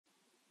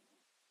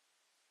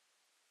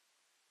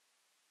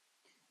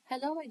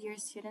Hello, my dear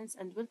students,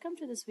 and welcome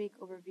to this week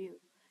overview.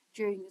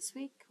 During this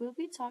week, we'll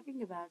be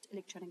talking about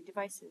electronic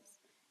devices.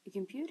 A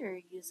computer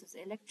uses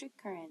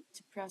electric current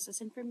to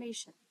process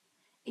information.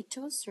 A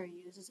toaster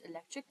uses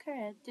electric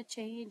current to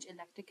change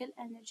electrical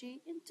energy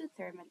into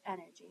thermal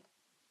energy.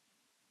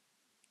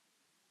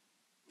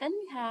 Then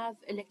we have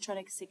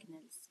electronic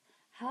signals.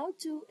 How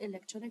do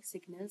electronic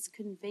signals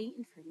convey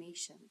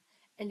information?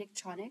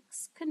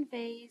 Electronics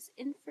conveys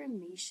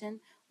information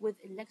with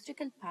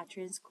electrical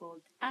patterns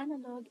called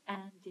analog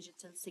and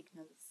digital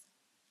signals.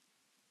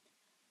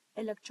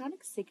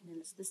 Electronic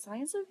signals, the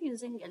science of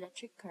using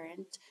electric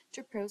current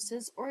to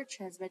process or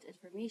transmit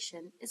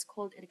information, is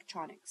called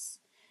electronics.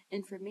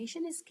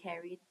 Information is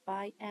carried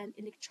by an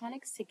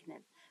electronic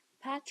signal,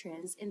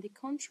 patterns in the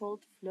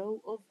controlled flow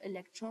of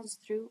electrons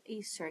through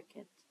a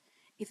circuit.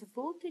 If a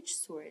voltage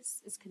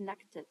source is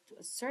connected to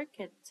a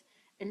circuit,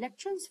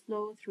 electrons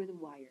flow through the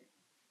wire.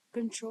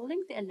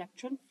 Controlling the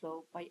electron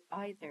flow by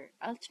either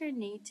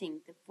alternating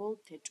the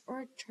voltage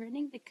or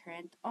turning the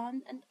current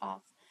on and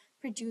off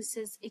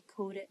produces a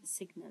coded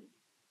signal.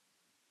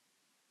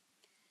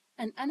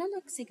 An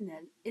analog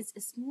signal is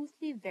a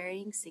smoothly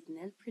varying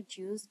signal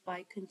produced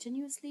by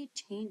continuously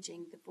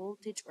changing the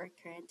voltage or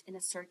current in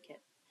a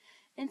circuit.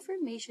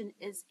 Information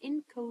is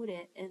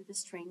encoded in the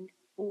strength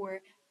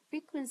or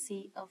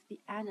frequency of the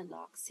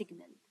analog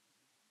signal.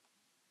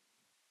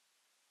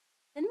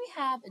 Then we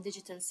have a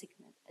digital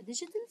signal. A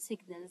digital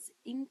signal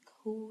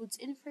encodes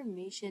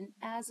information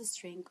as a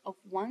string of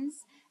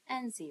ones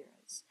and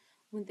zeros.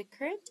 When the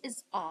current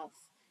is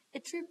off,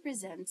 it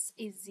represents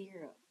a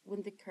 0.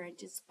 When the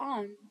current is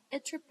on,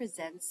 it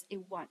represents a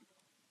 1.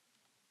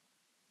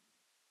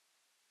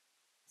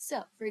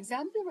 So, for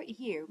example, right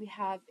here we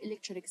have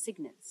electronic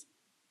signals.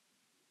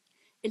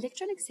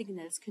 Electronic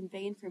signals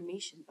convey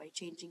information by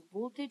changing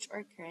voltage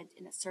or current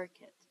in a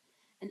circuit.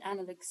 An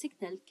analog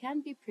signal can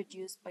be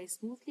produced by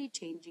smoothly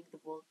changing the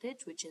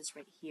voltage, which is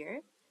right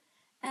here,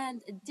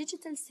 and a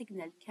digital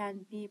signal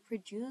can be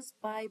produced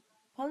by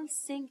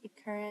pulsing a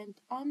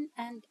current on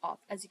and off.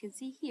 As you can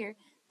see here,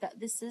 that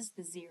this is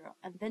the 0,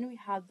 and then we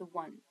have the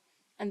 1,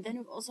 and then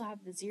we also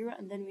have the 0,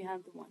 and then we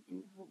have the 1.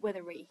 And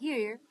whether right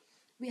here,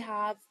 we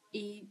have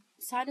a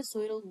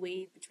sinusoidal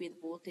wave between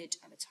the voltage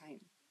and the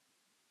time.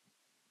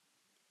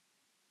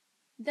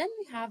 Then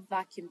we have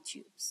vacuum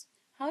tubes.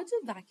 How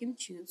do vacuum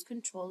tubes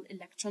control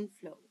electron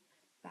flow?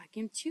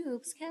 Vacuum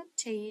tubes can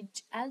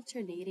change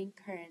alternating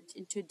current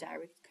into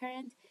direct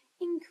current,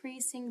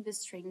 increasing the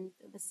strength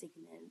of a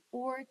signal,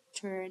 or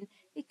turn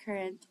a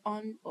current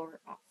on or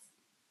off.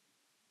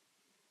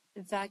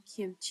 The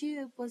vacuum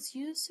tube was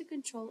used to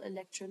control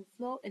electron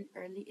flow in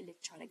early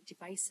electronic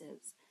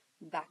devices.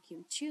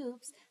 Vacuum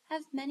tubes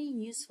have many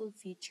useful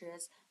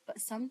features, but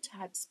some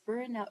types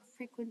burn out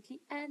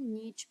frequently and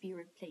need to be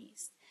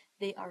replaced.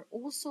 They are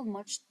also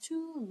much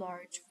too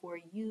large for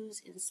use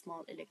in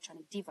small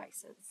electronic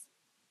devices.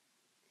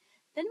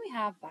 Then we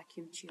have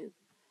vacuum tube.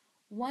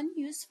 One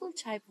useful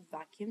type of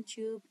vacuum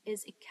tube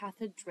is a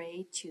cathode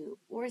ray tube,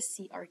 or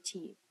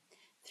CRT.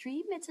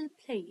 3 metal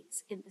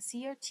plates in the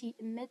CRT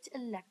emit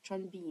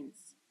electron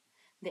beams.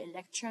 The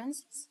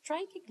electrons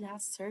strike a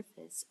glass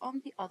surface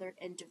on the other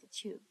end of the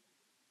tube.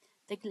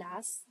 The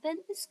glass then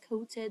is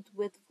coated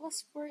with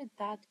phosphor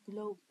that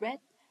glow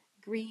red,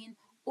 green,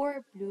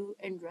 or blue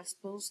in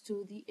response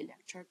to the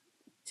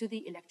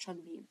electron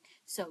beam.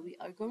 So we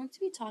are going to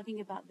be talking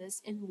about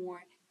this in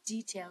more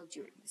detail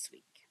during this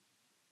week.